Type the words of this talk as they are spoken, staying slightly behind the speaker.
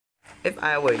If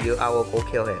I were you, I will go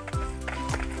kill him.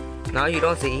 Now you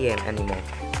don't see him anymore.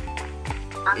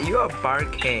 You're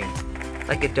barking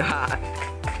like a dog.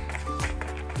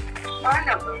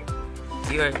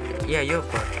 You're a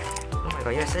bark. Oh my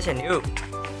god, you're such a noob.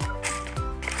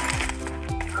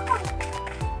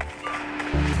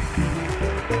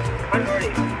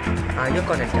 You're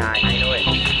gonna die, I know it.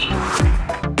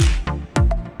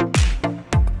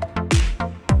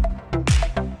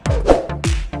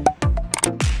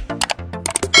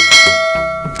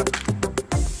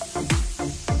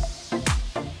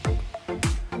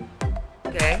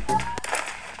 Okay.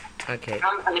 Okay.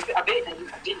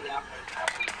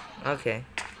 Okay.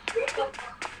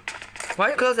 Why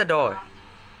you close the door?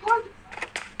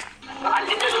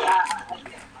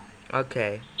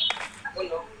 Okay.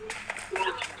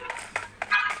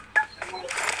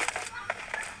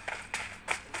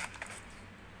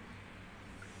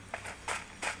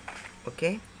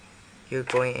 Okay. You're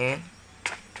going in.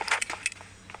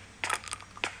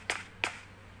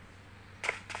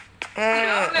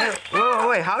 Hey,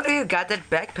 wait, how do you get that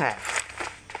backpack?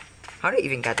 How do you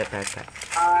even get the backpack?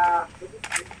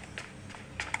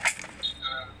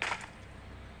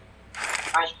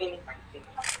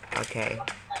 Okay.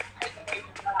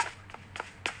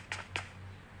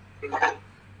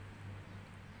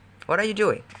 What are you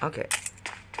doing? Okay.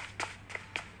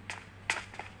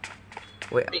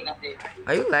 Wait,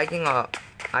 are you lagging or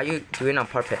are you doing on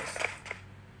purpose?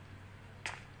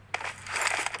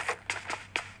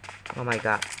 Oh my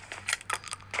god.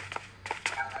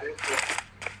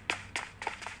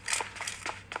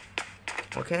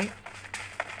 Okay.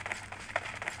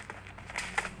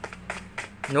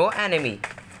 No enemy.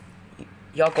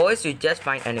 Your goal is to just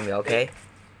find enemy, okay?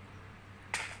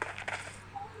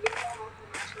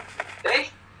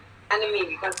 Enemy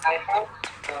because I have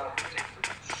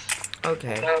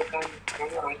okay.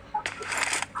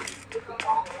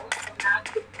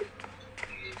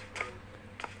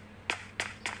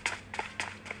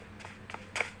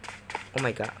 Oh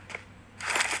my god.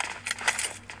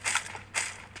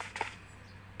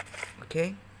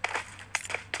 Okay.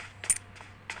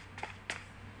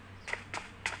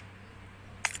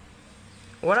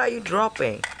 What are you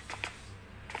dropping?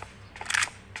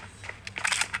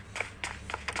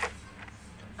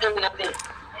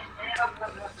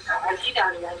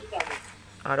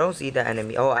 I don't see the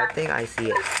enemy. Oh, I think I see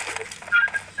it.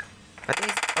 I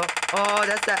think oh,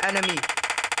 that's the enemy.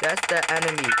 That's the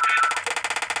enemy.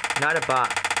 Not a bot.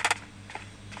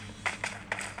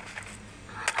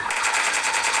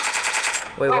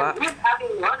 Wait, what?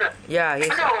 Yeah,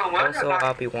 he's also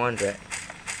RP100.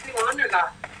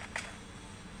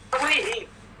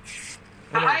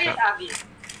 Oh my god.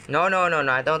 No,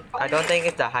 I don't think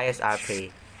it's the highest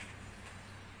RP.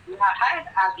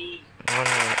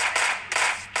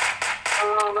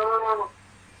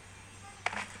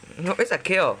 No, it's a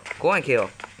kill. Go and kill.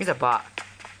 It's a bot.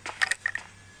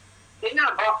 It's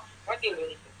not a bot. What do you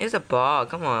mean? It's a bot.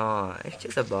 Come on. It's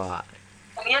just a bot.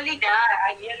 I nearly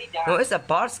died. No, it's a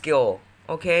bot skill.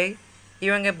 Okay?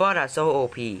 Even a bot are so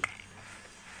OP.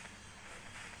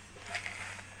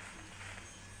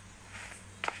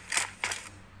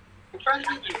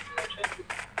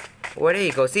 Where did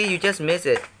he go? See, you just missed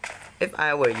it. If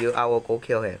I were you, I will go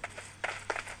kill him.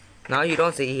 Now you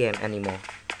don't see him anymore.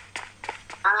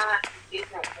 It's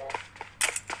not bad.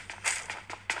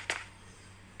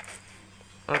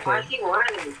 Okay. I see one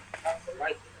enemy. That's the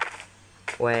right.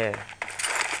 Where?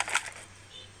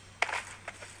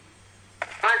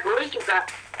 My goal is to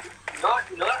get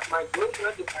not my goal is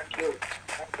not to get killed.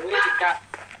 My goal is to get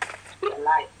stay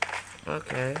alive.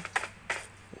 Okay.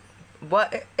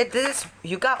 But it is,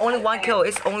 you got only one kill.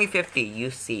 It's only 50.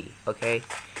 You see, okay?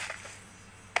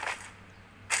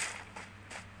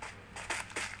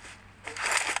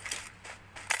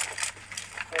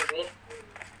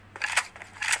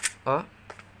 Oh.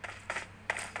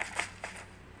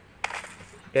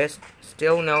 There's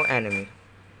still no enemy.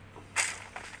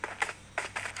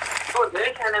 Oh,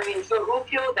 there's enemy. So who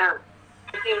killed them?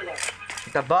 Who killed them?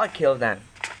 The bot killed them.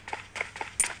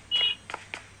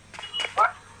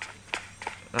 What?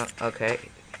 Okay.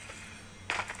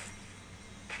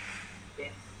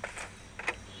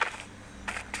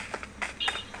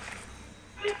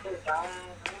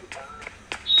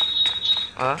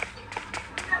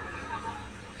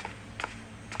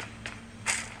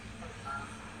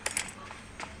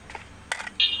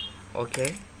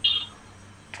 Okay.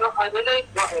 So I don't know if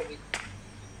not enemy.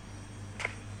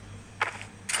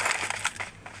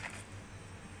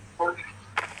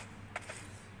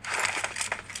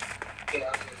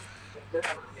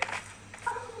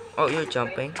 Oh, you're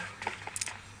jumping.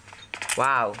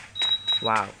 Wow.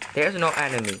 Wow. There's no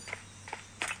enemy.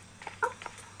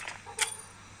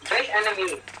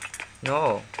 enemy.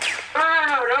 No.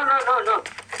 No.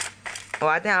 Oh,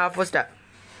 I think I have footstep.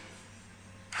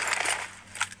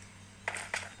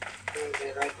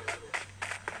 Okay, right.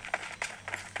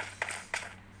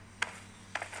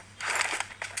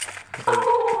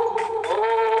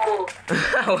 Oh.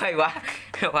 Wait, what?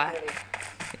 What?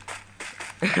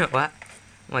 What?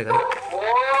 Oh my god.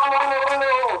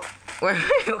 Oh. Where?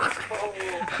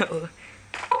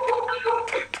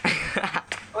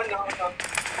 Oh no.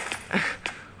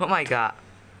 Oh my god.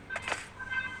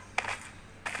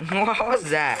 What was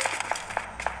that?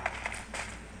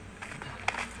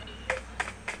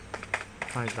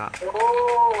 Oh my god.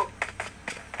 Oh.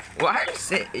 Why are you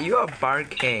say you are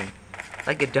barking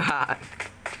like a dog?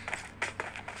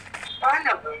 I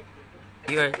never.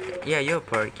 You're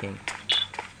barking.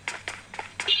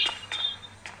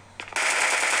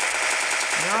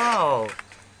 No.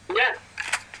 Yes.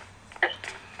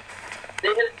 They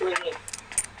just doing it.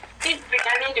 He's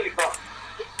pretending to be caught.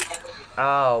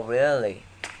 Oh really?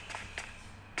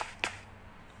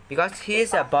 Because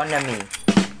he's a Bonami.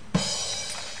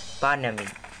 Bonami,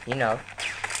 you know.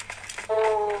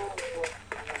 Oh.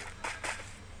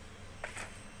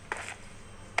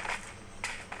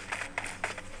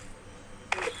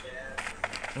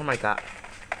 Oh my god.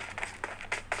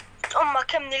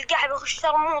 امك من القاع بيخش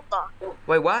شرموطه.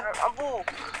 Wait, what? ابوك.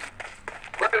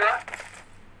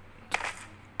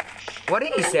 What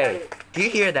did he say? Do you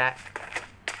hear that?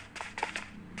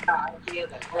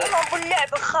 انا ابو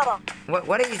اللعبه خرا.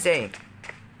 What is he saying?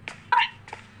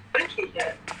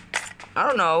 I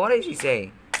don't know. What is he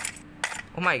saying?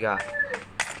 Oh my god.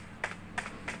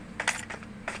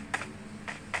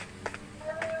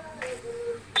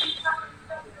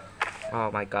 Oh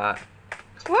my god.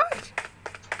 What?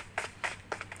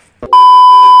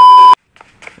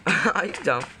 Are you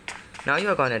dumb? Now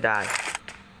you're gonna die.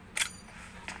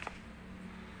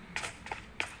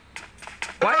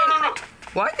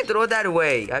 Why you throw that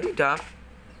away? Are you dumb?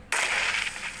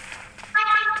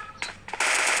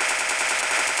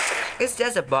 It's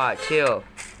just a bot, chill.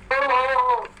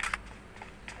 Oh.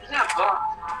 It's not bot.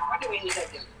 What do you mean you said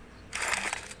this?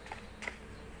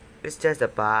 It's just a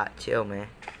bot, chill, man.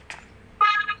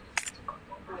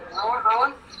 I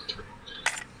want.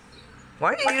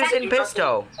 Why are you using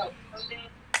pistol?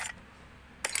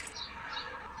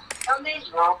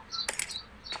 Something's wrong.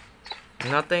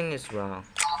 Nothing is wrong.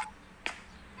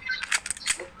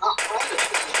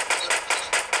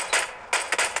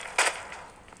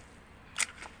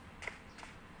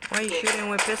 Why are you shooting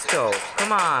with pistol?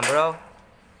 Come on, bro.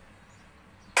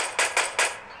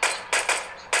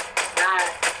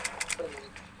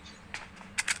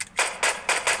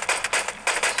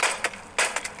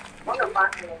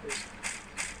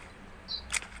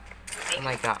 Oh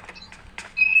my god.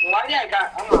 Why did I got?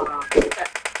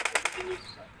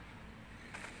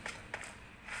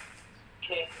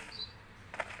 Okay.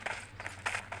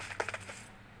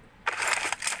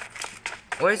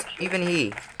 Where's even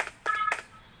he?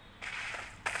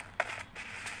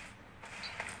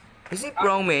 Is he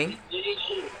roaming?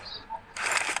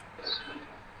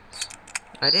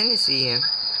 I didn't see him.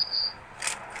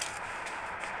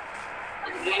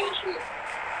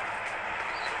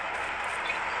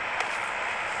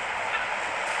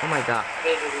 Oh my god.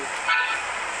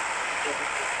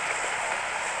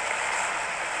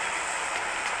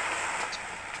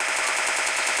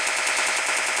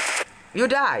 You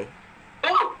die.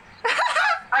 Oh,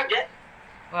 I did.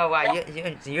 Wow,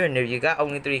 you're a noob. You got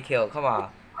only 3 kills. Come on.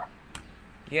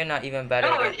 You're not even better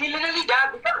No, than... he literally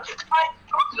died because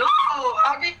no.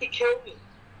 How did he kill me?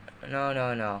 No.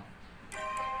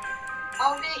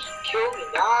 How did he kill me?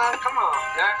 Nah, come on,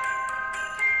 nah.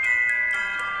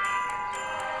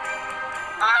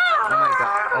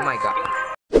 Oh my god.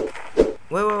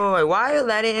 Wait. Why are you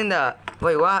letting in the...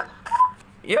 Wait, what?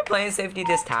 You're playing safety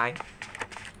this time?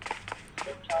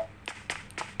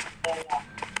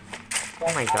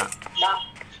 Oh my god.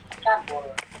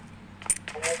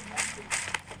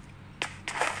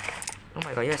 Oh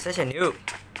my god, you're such a noob.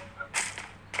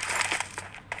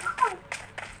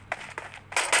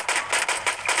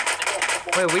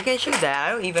 Wait, we can shoot that?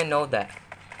 I don't even know that.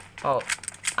 Oh,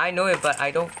 I know it, but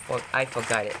I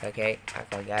forgot it, okay? I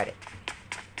forgot it.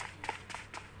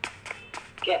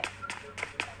 Okay.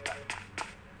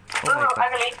 Oh my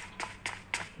god.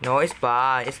 No, it's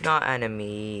bot. It's not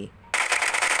enemy.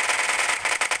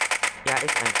 Yeah,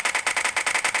 it's enemy.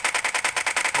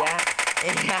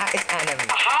 Yeah, it's enemy.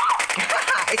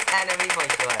 It's enemy for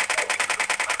sure.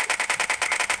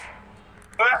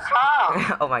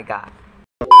 Oh my god.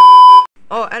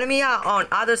 Oh, enemy are on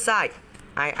other side.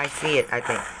 I see it, I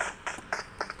think.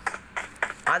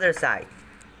 Other side.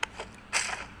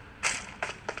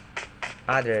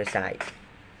 other side.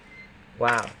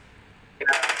 Wow.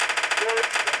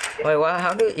 Wait, what?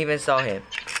 How do you even saw him?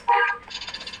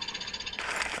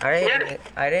 I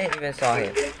didn't even saw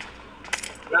him.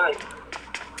 Nice.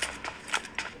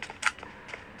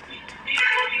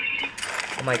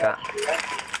 Oh my god.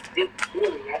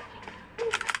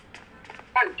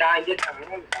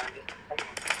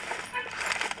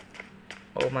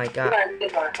 Oh my god.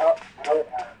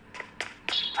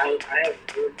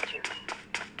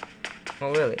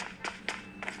 Oh really?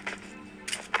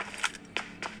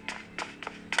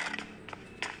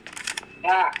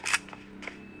 Yeah.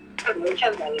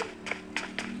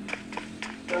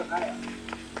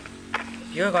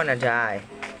 You're gonna die.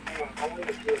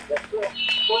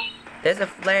 There's a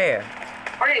flare.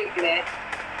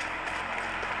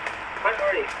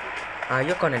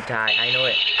 You're gonna die. I know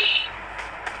it.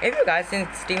 If you guys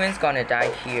think Steven's gonna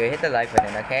die here, hit the like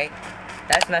button, okay?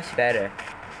 That's much better.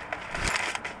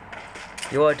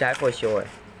 You will die for sure.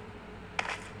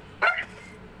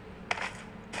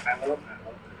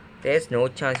 There's no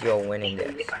chance you're winning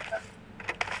this.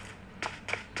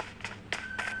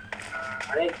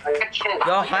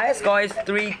 Your highest score is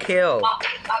 3 kills.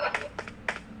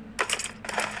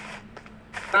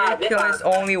 3 kills is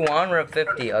only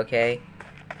 150, okay?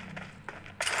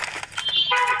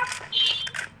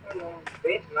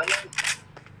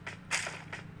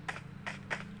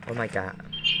 Oh my god.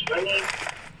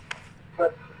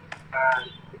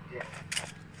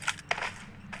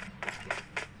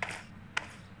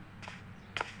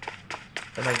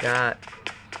 Oh my god.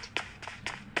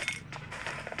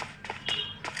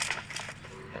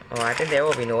 Oh, I think there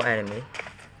will be no enemy.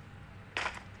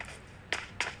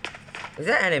 Is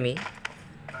that enemy?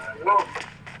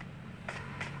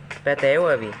 But there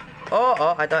will be.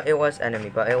 Oh, I thought it was enemy,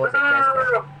 but it was a guest.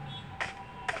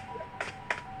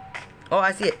 Oh,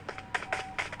 I see it.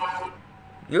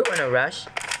 You're gonna rush.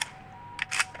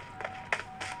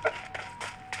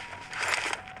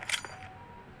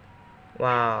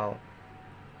 Wow.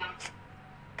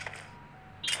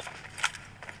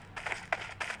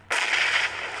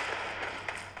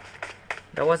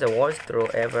 That was the worst throw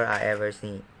I ever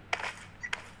seen.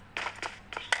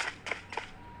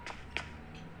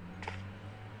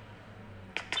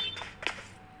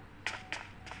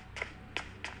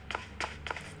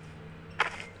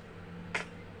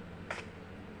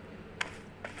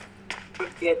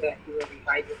 That he will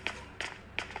revive you.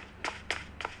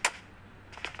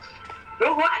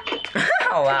 No, what?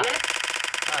 Oh wow.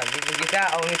 You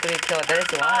got only 3 kills. That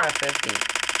is 150.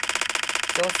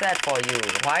 So sad for you.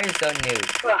 Why are you so new?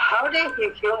 Well, how did he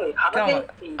kill me?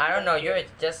 I don't know. You're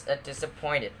just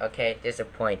disappointed. Okay,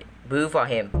 disappointed. Boo for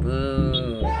him.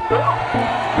 Boo.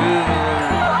 Boo.